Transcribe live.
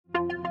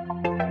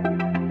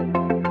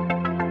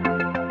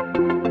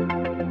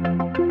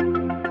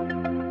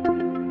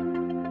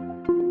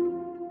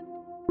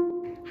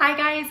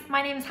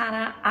name's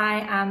Hannah. I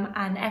am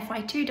an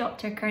FY2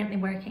 doctor currently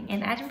working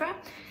in Edinburgh,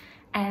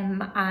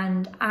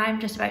 and I'm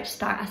just about to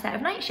start a set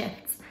of night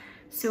shifts.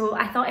 So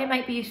I thought it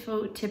might be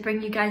useful to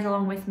bring you guys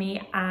along with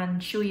me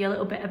and show you a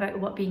little bit about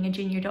what being a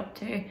junior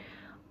doctor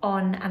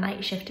on a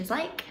night shift is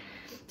like.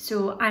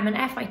 So I'm an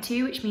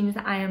FY2, which means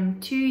that I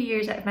am 2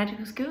 years out of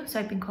medical school, so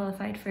I've been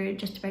qualified for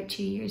just about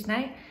 2 years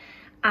now,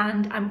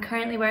 and I'm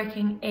currently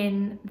working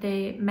in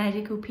the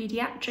medical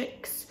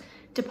paediatrics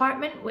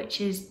department, which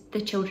is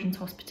the children's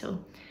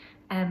hospital.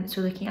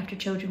 So looking after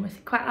children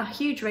with quite a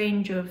huge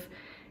range of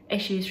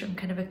issues, from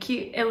kind of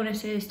acute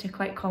illnesses to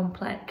quite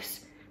complex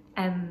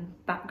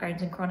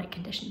backgrounds and chronic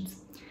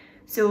conditions.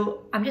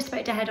 So I'm just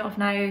about to head off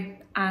now,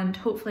 and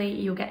hopefully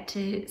you'll get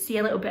to see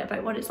a little bit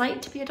about what it's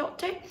like to be a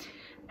doctor,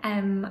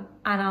 and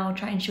I'll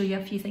try and show you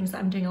a few things that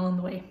I'm doing along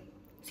the way.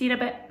 See you in a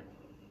bit.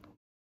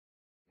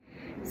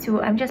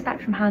 So I'm just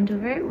back from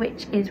handover,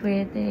 which is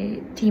where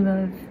the team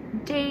of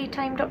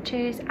daytime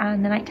doctors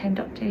and the nighttime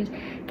doctors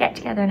get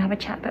together and have a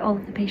chat about all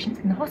of the patients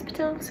in the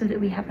hospital, so that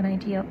we have an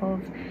idea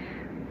of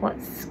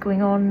what's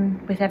going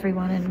on with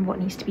everyone and what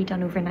needs to be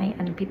done overnight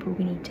and people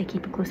we need to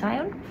keep a close eye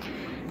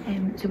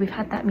on. So we've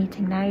had that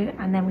meeting now,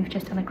 and then we've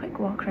just done a quick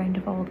walk around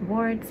of all the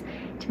wards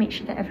to make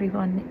sure that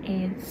everyone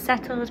is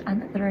settled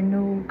and that there are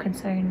no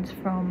concerns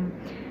from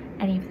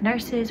any of the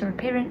nurses or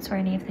parents or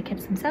any of the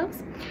kids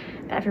themselves.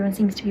 But everyone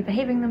seems to be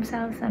behaving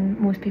themselves and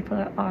most people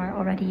are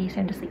already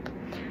sound asleep.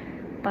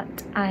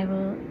 But I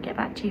will get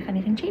back to you if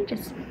anything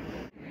changes.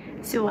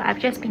 So I've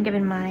just been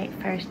given my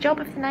first job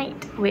of the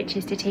night, which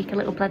is to take a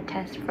little blood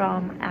test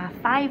from a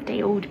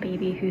 5-day-old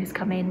baby who's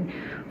come in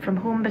from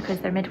home because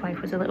their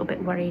midwife was a little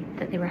bit worried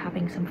that they were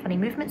having some funny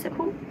movements at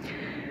home.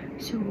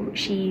 So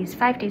she's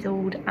 5 days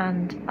old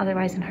and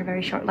otherwise in her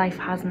very short life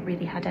hasn't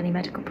really had any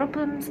medical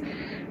problems,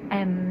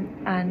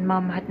 and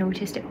mum had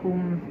noticed at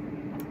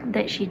home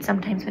that she'd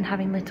sometimes been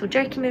having little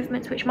jerky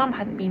movements, which mum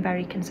hadn't been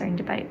very concerned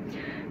about,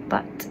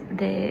 but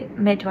the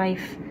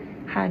midwife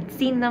had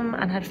seen them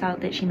and had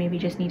felt that she maybe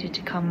just needed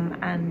to come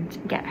and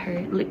get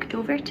her looked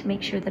over to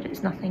make sure that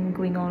it's nothing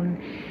going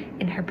on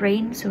in her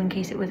brain, so in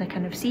case it was a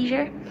kind of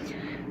seizure,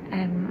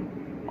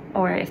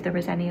 or if there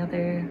was any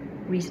other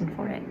reason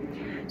for it.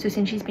 So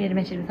since she's been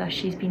admitted with us,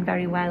 she's been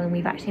very well, and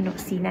we've actually not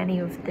seen any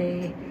of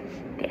the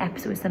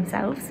episodes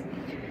themselves.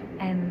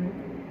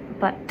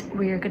 But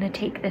we're going to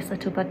take this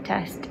little blood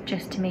test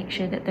just to make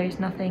sure that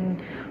there's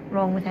nothing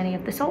wrong with any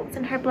of the salts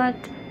in her blood,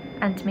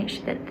 and to make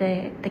sure that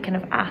the kind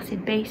of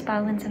acid-base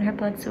balance in her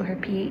blood, so her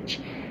pH,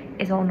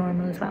 is all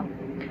normal as well.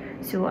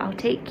 So I'll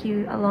take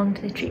you along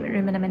to the treatment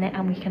room in a minute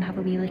and we can have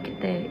a wee look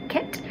at the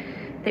kit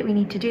that we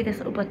need to do this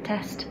little blood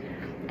test.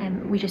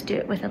 We just do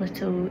it with a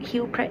little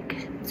heel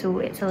prick, so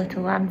it's a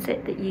little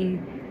lancet that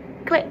you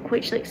click,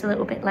 which looks a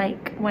little bit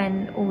like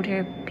when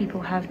older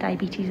people have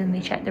diabetes and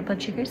they check their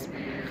blood sugars.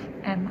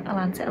 A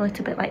lancet a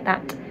little bit like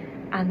that,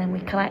 and then we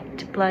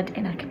collect blood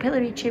in a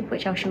capillary tube,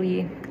 which I'll show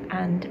you,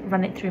 and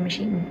run it through a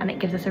machine, and it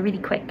gives us a really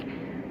quick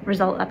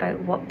result about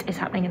what is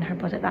happening in her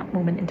blood at that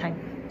moment in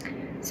time.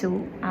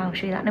 So I'll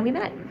show you that in a wee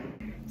minute.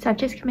 So I've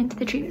just come into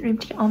the treatment room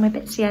to get all my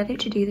bits together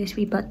to do this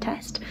wee blood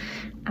test,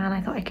 and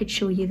I thought I could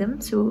show you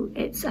them. So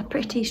it's a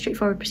pretty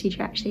straightforward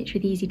procedure actually, it's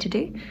really easy to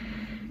do,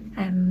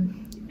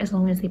 as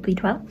long as they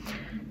bleed well.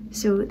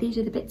 So these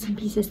are the bits and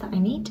pieces that I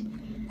need.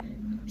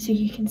 So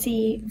you can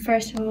see,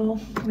 first of all,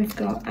 we've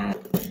got a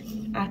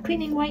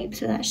cleaning wipe,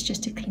 so that's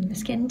just to clean the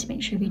skin to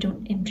make sure we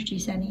don't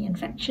introduce any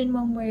infection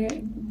when we're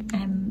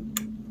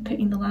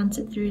putting the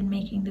lancet through and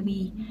making the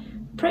wee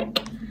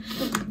prick.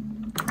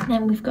 And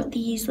then we've got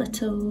these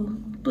little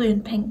blue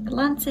and pink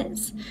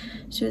lancets,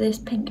 so this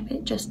pink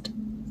bit just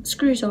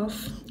screws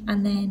off,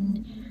 and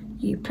then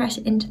you press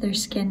it into their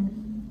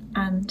skin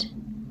and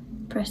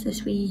press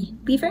this wee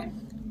lever,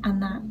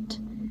 and that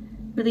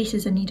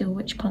releases a needle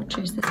which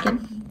punctures the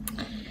skin.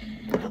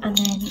 And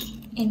then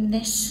in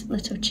this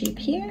little tube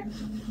here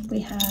we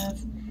have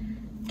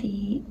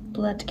the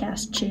blood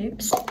gas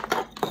tubes,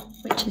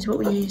 which is what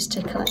we use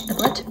to collect the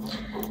blood.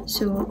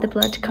 So the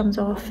blood comes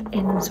off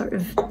in sort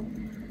of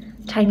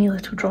tiny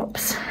little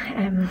drops,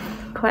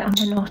 quite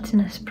a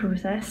monotonous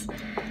process,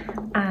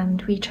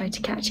 and we try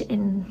to catch it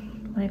in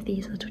one of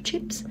these little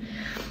tubes.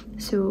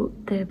 So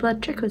the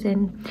blood trickles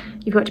in.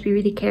 You've got to be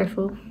really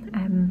careful.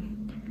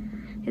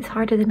 It's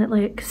harder than it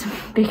looks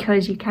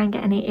because you can't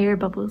get any air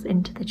bubbles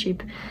into the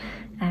tube.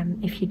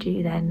 If you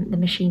do, then the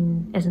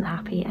machine isn't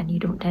happy and you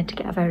don't tend to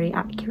get a very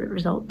accurate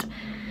result.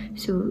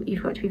 So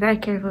you've got to be very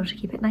careful to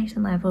keep it nice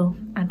and level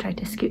and try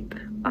to scoop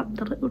up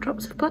the little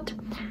drops of blood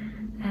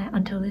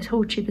until this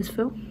whole tube is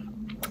full,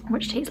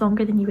 which takes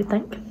longer than you would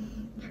think.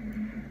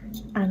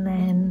 And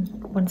then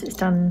once it's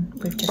done,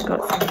 we've just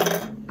got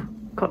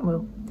some cotton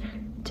wool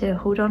to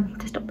hold on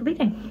to stop the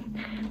bleeding,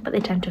 but they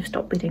tend to have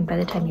stopped bleeding by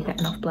the time you get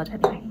enough blood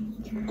anyway.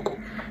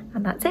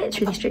 And that's it, it's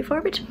really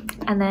straightforward.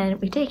 And then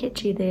we take it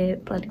to the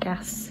blood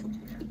gas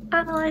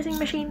analysing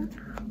machine,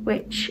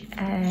 which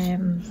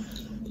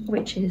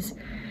is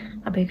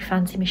a big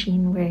fancy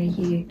machine where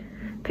you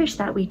push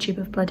that wee tube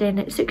of blood in,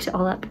 it soaks it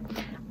all up,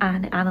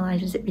 and it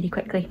analyses it really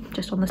quickly,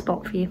 just on the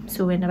spot for you.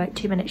 So in about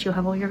 2 minutes you'll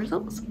have all your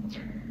results.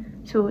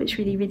 So it's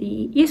really,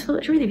 really useful,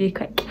 it's really, really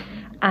quick,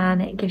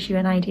 and it gives you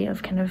an idea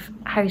of kind of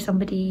how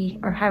somebody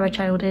or how a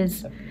child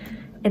is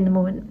in the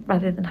moment,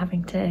 rather than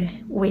having to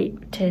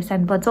wait to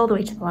send bloods all the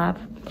way to the lab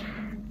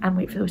and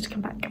wait for those to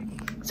come back.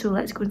 So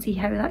let's go and see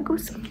how that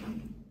goes.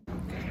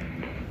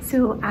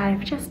 So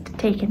I've just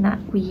taken that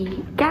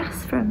wee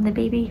gas from the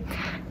baby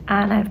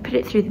and I've put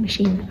it through the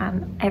machine,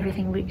 and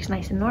everything looks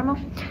nice and normal.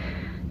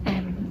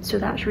 So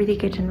that's really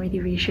good and really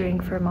reassuring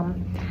for a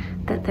mum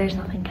that there's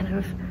nothing kind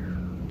of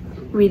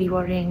really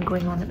worrying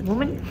going on at the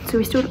moment. So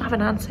we still don't have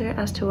an answer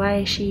as to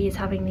why she is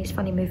having these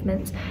funny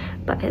movements,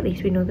 but at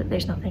least we know that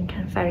there's nothing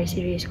kind of very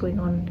serious going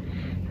on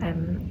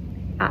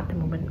at the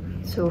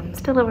moment. So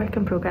still a work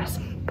in progress,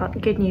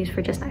 but good news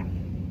for just now.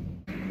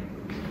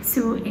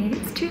 So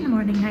it's 2 in the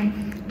morning now,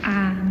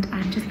 and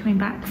I'm just coming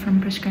back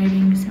from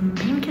prescribing some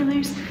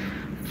painkillers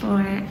for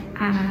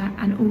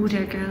an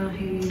older girl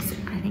who's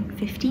I think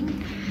 15,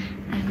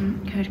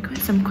 who had got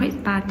some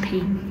quite bad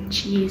pain.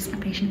 She's a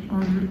patient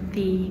on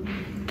the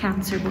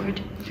cancer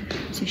ward,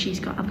 so she's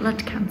got a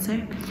blood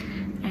cancer,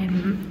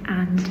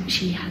 and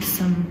she has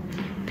some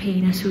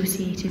pain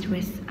associated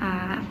with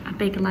a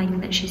big line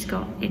that she's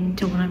got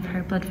into one of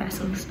her blood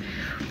vessels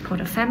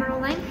called a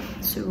femoral line,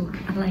 so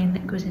a line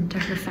that goes into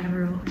her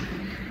femoral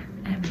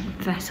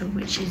vessel,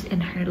 which is in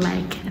her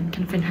leg and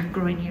kind of in her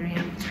groin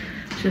area,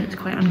 so it's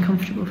quite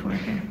uncomfortable for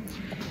her.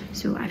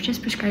 So I've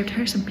just prescribed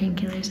her some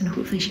painkillers, and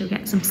hopefully she'll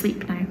get some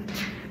sleep now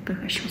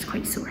because she was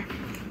quite sore.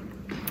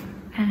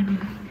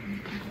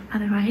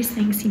 Otherwise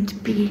things seem to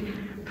be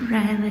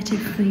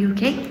relatively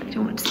okay. I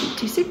don't want to sleep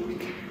too soon,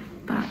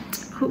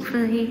 but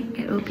hopefully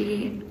it will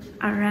be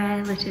a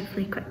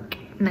relatively quick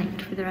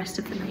night for the rest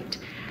of the night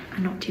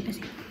and not too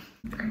busy.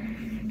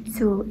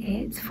 So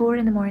it's 4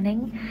 in the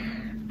morning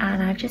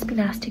and I've just been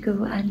asked to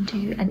go and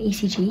do an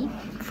ECG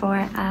for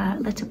a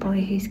little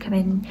boy who's come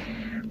in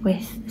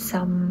with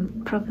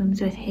some problems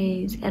with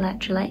his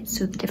electrolytes,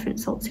 so the different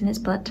salts in his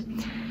blood.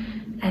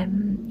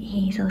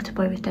 He's a little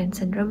boy with Down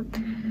syndrome,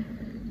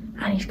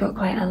 and he's got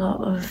quite a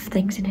lot of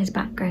things in his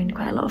background,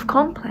 quite a lot of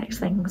complex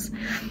things.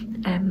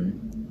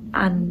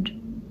 And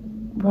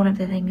one of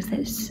the things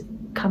that's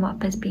come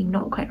up as being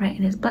not quite right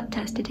in his blood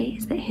test today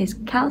is that his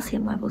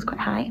calcium level is quite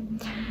high.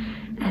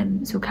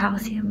 So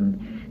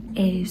calcium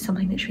is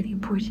something that's really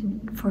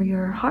important for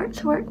your heart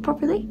to work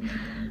properly.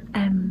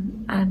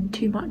 And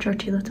too much or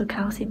too little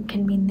calcium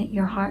can mean that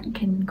your heart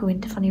can go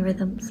into funny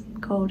rhythms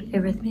called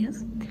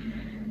arrhythmias.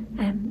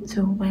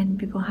 So when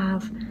people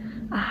have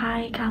a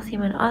high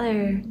calcium and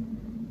other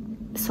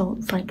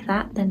salts like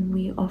that, then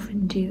we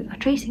often do a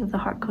tracing of the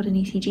heart called an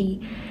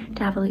ECG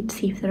to have a look to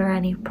see if there are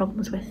any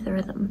problems with the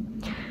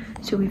rhythm.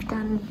 So we've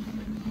done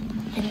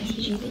an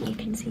ECG that you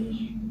can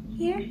see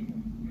here.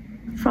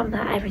 From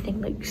that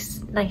everything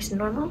looks nice and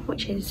normal,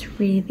 which is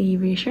really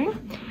reassuring.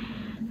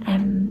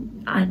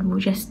 And we'll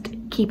just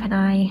keep an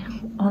eye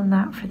on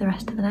that for the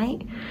rest of the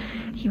night.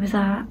 He was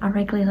a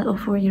wriggly little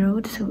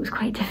 4-year-old, so it was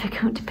quite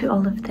difficult to put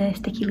all of the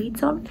sticky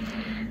leads on.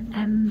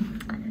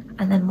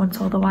 And then once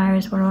all the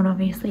wires were on,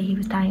 obviously he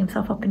was tying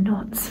himself up in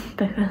knots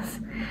because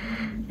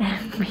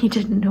he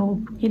didn't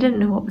know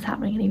what was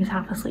happening and he was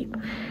half asleep.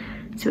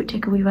 So it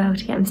took a wee while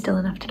to get him still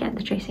enough to get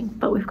the tracing,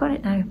 but we've got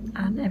it now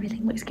and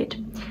everything looks good.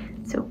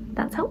 So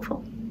that's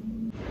helpful.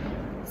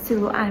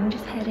 So I'm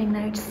just heading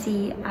now to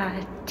see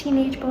a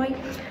teenage boy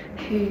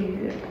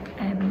who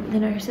the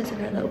nurses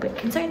are a little bit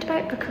concerned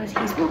about because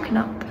he's woken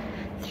up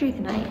through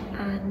the night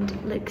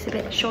and looks a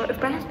bit short of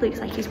breath, looks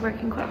like he's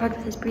working quite hard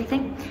with his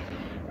breathing,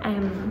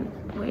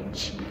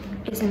 which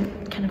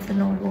isn't kind of the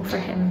normal for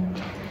him.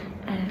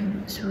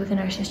 So the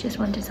nurses just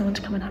wanted someone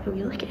to come and have a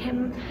wee look at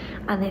him,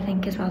 and they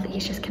think as well that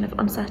he's just kind of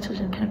unsettled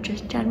and kind of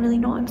just generally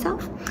not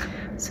himself.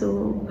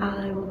 So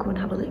I will go and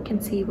have a look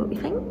and see what we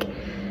think.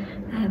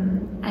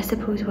 I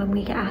suppose when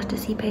we get asked to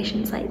see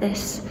patients like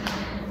this,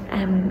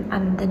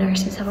 and the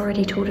nurses have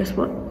already told us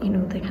what, you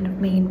know, the kind of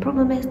main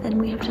problem is, then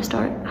we have to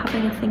start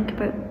having a think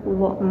about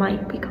what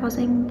might be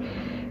causing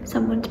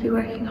someone to be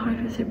working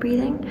hard with their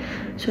breathing.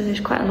 So there's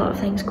quite a lot of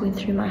things going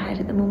through my head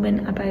at the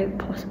moment about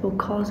possible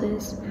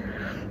causes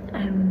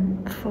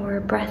for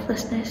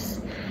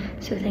breathlessness.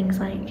 So things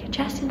like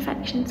chest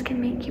infections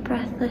can make you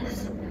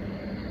breathless,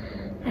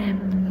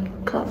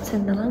 clots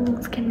in the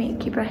lungs can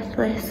make you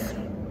breathless,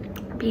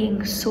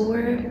 being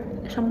sore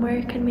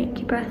somewhere can make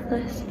you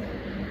breathless,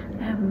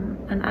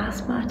 an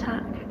asthma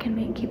attack can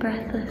make you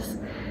breathless.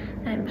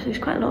 So there's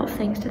quite a lot of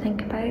things to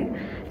think about,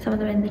 some of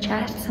them in the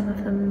chest, some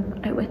of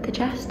them out with the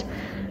chest.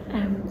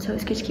 So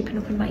it's good to keep an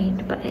open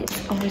mind, but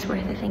it's always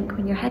worth, I think,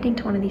 when you're heading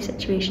to one of these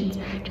situations,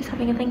 just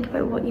having a think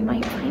about what you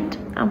might find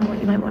and what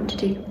you might want to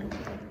do.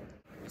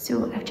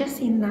 So I've just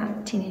seen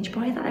that teenage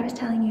boy that I was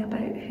telling you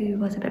about who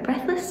was a bit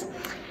breathless.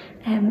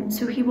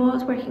 So he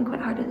was working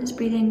quite hard with his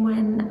breathing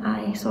when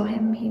I saw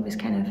him. He was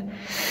kind of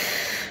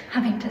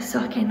having to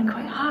suck in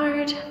quite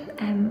hard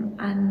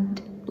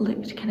and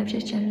looked kind of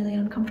just generally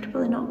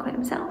uncomfortable and not quite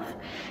himself.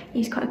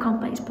 He's quite a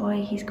complex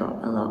boy. He's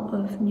got a lot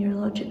of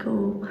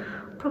neurological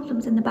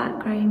problems in the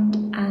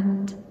background,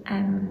 and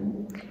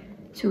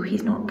so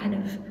he's not kind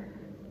of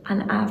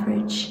an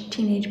average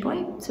teenage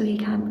boy, so he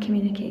can't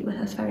communicate with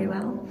us very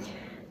well.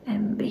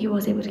 But he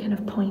was able to kind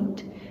of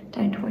point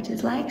down towards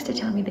his legs to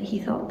tell me that he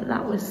thought that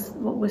that was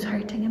what was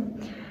hurting him.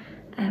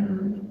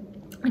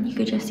 And you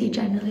could just see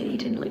generally that he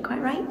didn't look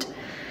quite right.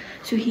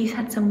 So he's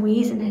had some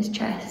wheeze in his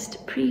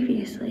chest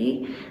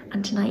previously,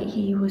 and tonight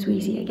he was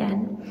wheezy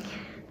again,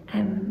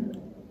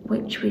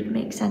 which would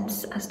make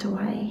sense as to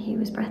why he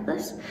was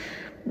breathless.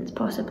 It's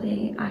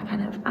possibly a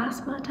kind of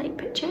asthma type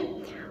picture,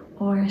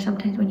 or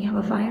sometimes when you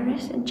have a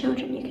virus in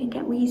children you can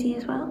get wheezy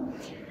as well.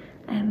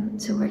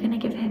 So we're going to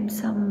give him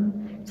some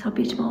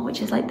salbutamol,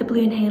 which is like the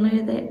blue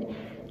inhaler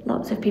that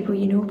lots of people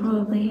you know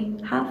probably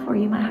have, or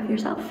you might have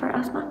yourself for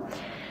asthma.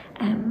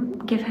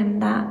 Give him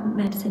that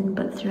medicine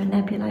but through a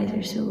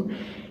nebulizer, so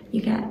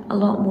you get a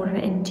lot more of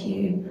it into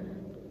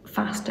you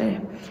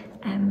faster,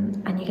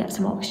 and you get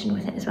some oxygen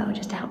with it as well,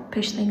 just to help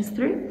push things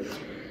through.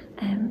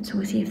 So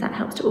we'll see if that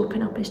helps to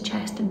open up his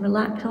chest and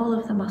relax all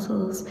of the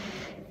muscles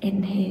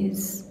in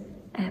his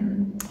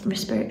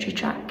respiratory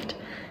tract,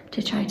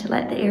 to try to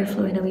let the air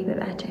flow in a wee bit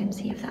better and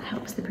see if that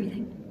helps the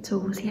breathing. So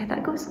we'll see how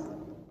that goes.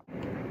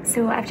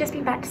 So I've just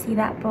been back to see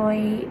that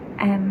boy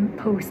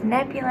post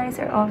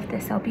nebulizer of the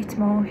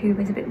salbutamol, who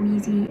was a bit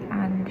wheezy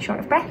and short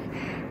of breath,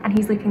 and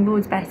he's looking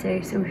loads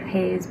better. So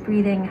his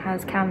breathing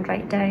has calmed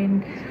right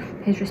down,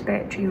 his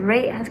respiratory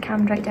rate has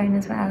calmed right down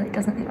as well. It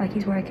doesn't look like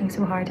he's working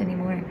so hard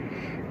anymore,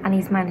 and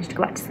he's managed to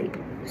go back to sleep.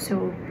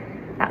 So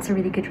that's a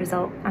really good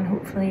result, and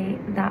hopefully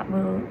that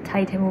will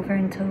tide him over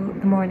until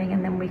the morning,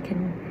 and then we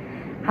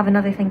can have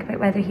another think about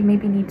whether he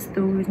maybe needs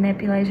those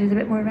nebulizers a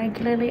bit more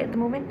regularly at the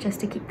moment,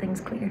 just to keep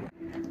things clear.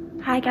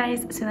 Hi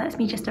guys, so that's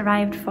me just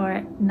arrived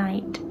for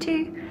night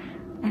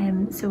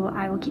 2, so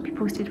I will keep you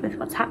posted with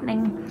what's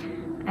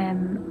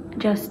happening.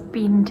 Just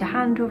been to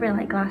handover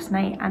like last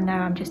night, and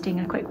now I'm just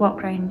doing a quick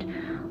walk round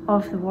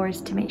of the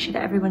wards to make sure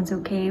that everyone's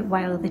okay,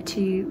 while the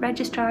 2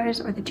 registrars,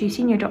 or the 2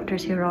 senior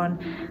doctors who are on,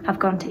 have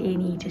gone to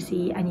A&E to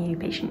see a new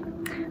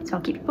patient. So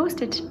I'll keep you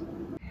posted.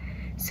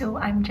 So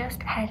I'm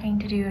just heading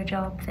to do a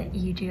job that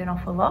you do an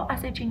awful lot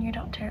as a junior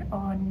doctor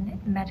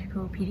on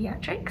medical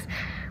paediatrics,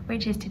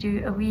 which is to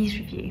do a wheeze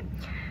review.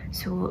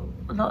 So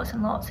lots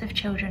and lots of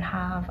children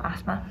have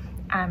asthma,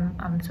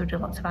 and so do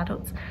lots of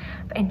adults.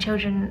 But in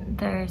children,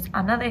 there's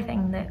another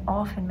thing that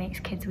often makes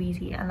kids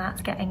wheezy, and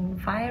that's getting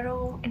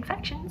viral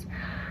infections.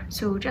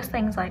 So just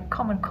things like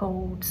common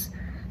colds,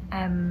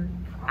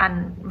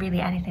 and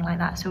really anything like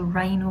that. So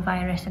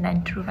rhinovirus and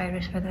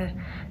enterovirus are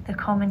the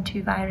common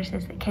 2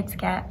 viruses that kids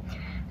get,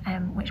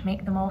 which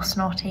make them all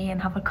snotty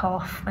and have a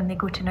cough when they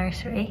go to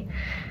nursery.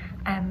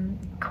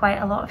 Quite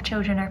a lot of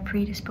children are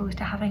predisposed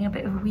to having a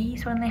bit of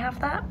wheeze when they have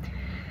that.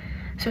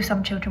 So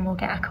some children will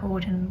get a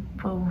cold and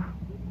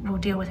will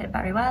deal with it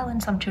very well,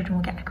 and some children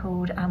will get a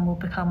cold and will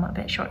become a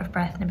bit short of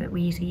breath and a bit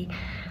wheezy,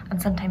 and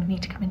sometimes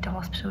need to come into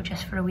hospital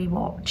just for a wee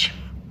watch,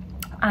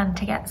 and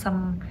to get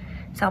some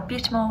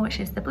salbutamol, which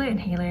is the blue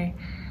inhaler,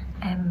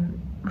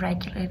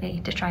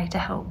 regularly to try to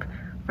help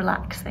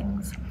relax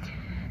things.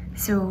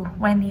 So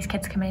when these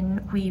kids come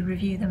in, we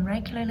review them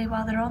regularly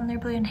while they're on their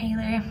blue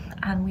inhaler,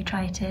 and we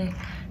try to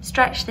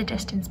stretch the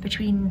distance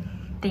between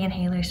the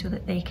inhaler so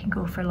that they can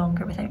go for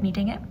longer without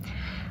needing it.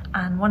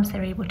 And once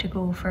they're able to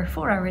go for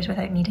 4 hours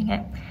without needing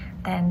it,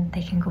 then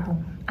they can go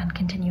home and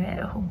continue it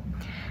at home.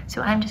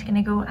 So I'm just going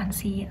to go and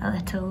see a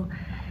little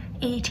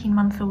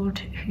 18-month-old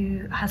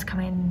who has come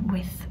in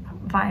with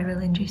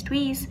viral induced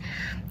wheeze,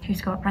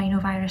 who's got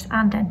rhinovirus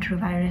and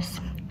enterovirus,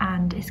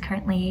 and is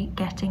currently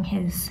getting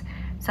his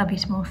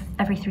salbutamol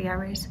every 3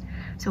 hours.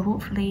 So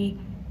hopefully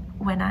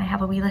when I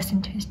have a wee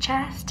listen to his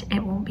chest, it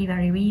won't be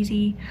very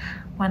wheezy.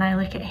 When I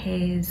look at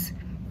his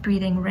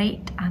breathing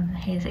rate and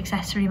his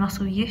accessory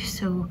muscle use,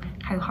 so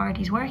how hard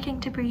he's working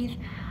to breathe,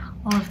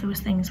 all of those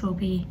things will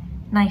be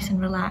nice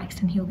and relaxed,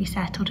 and he'll be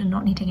settled and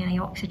not needing any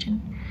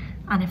oxygen.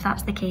 And if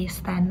that's the case,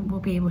 then we'll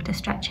be able to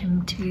stretch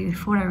him to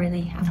 4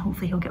 hourly, and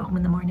hopefully he'll get home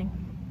in the morning.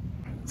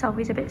 It's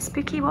always a bit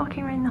spooky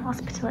walking around the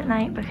hospital at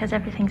night because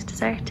everything's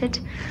deserted.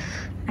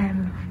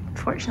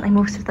 Fortunately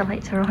most of the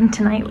lights are on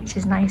tonight, which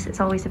is nice. It's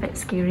always a bit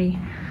scary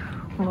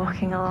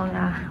walking along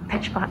a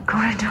pitch black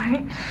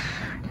corridor.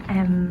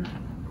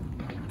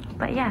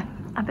 But yeah,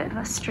 a bit of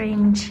a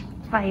strange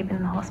vibe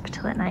in the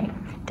hospital at night.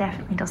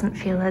 Definitely doesn't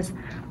feel as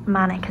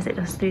manic as it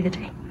does through the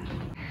day.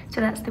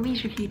 So that's the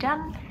wheeze review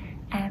done,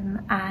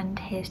 and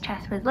his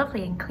chest was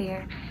lovely and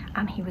clear,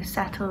 and he was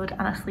settled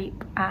and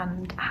asleep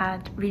and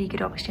had really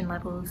good oxygen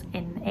levels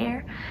in the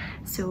air.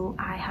 So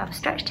I have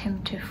stretched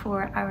him to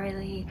 4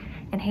 hourly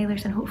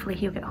inhalers, and hopefully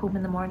he'll get home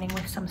in the morning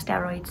with some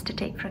steroids to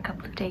take for a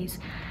couple of days,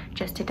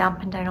 just to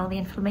dampen down all the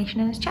inflammation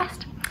in his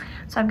chest.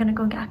 So I'm going to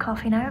go and get a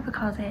coffee now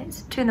because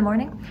it's 2 in the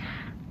morning,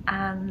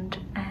 and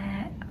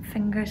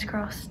fingers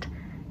crossed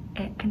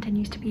it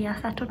continues to be a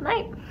settled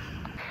night.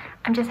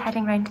 I'm just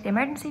heading round to the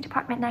emergency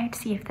department now to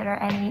see if there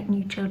are any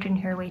new children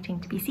who are waiting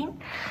to be seen.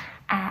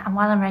 And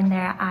while I'm around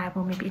there, I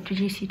will maybe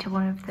introduce you to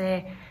one of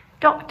the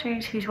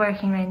doctors who's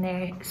working around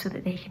there so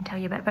that they can tell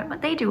you a bit about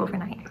what they do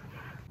overnight.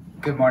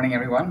 Good morning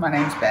everyone, my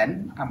name's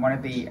Ben. I'm one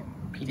of the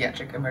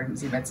paediatric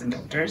emergency medicine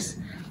doctors.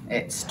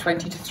 It's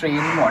 20 to 3 in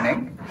the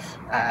morning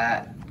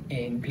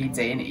in Peds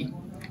A&E.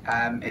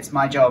 It's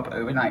my job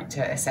overnight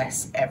to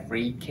assess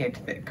every kid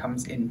that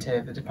comes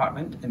into the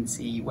department and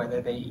see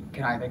whether they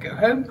can either go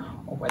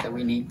home or whether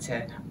we need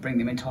to bring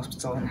them into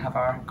hospital and have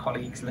our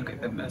colleagues look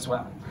at them as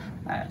well.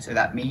 So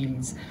that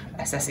means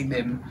assessing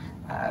them,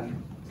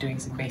 doing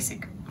some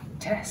basic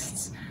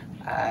tests,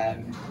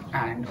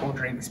 and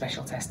ordering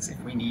special tests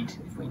if we need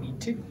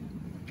to,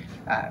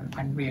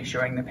 and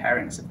reassuring the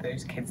parents of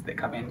those kids that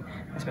come in,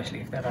 especially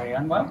if they're very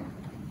unwell.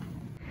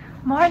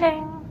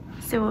 Morning!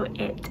 So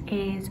it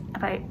is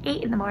about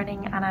 8 in the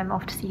morning and I'm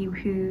off to see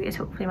who is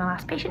hopefully my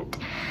last patient,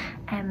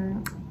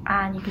 and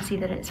you can see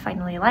that it's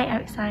finally light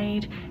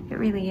outside. It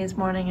really is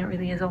morning, it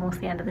really is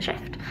almost the end of the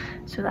shift,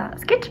 so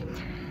that's good.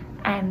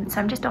 So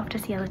I'm just off to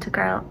see a little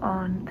girl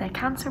on the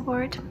cancer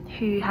ward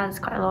who has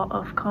quite a lot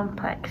of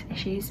complex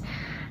issues,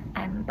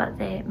 but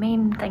the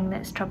main thing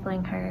that's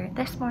troubling her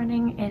this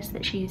morning is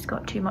that she's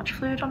got too much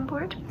fluid on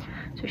board,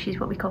 so she's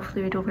what we call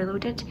fluid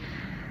overloaded.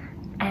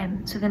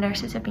 So the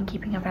nurses have been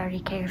keeping a very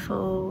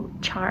careful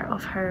chart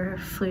of her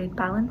fluid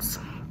balance,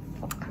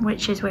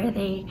 which is where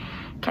they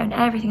count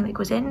everything that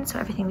goes in, so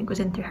everything that goes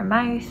in through her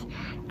mouth,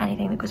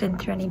 anything that goes in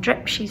through any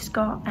drip she's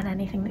got, and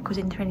anything that goes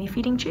in through any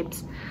feeding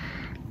tubes.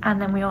 And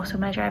then we also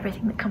measure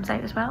everything that comes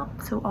out as well,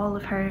 so all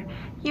of her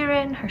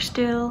urine, her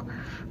stool,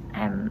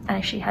 and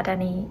if she had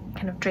any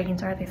kind of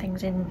drains or other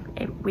things in,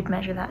 we'd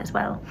measure that as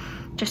well,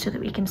 just so that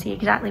we can see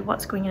exactly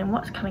what's going in and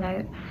what's coming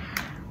out,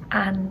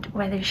 and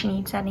whether she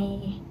needs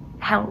any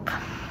help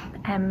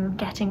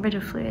getting rid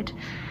of fluid.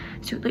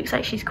 So it looks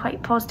like she's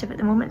quite positive at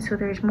the moment, so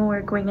there's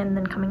more going in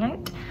than coming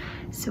out.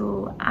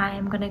 So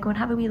I'm going to go and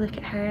have a wee look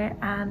at her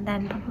and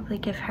then probably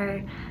give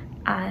her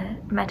a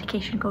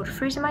medication called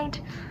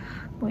furosemide,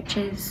 which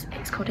is,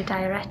 it's called a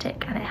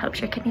diuretic and it helps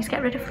your kidneys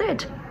get rid of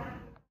fluid.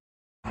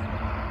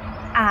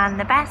 And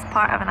the best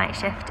part of a night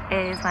shift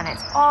is when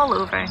it's all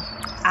over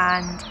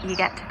and you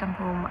get to come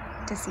home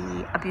to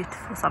see a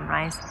beautiful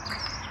sunrise.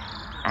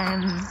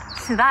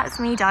 So that's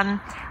me done.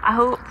 I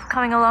hope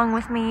coming along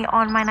with me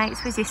on my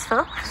nights was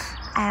useful,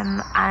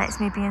 and it's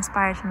maybe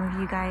inspired some of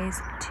you guys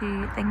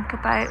to think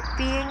about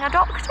being a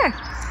doctor.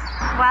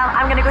 Well,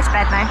 I'm gonna go to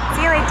bed now.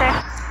 See you later.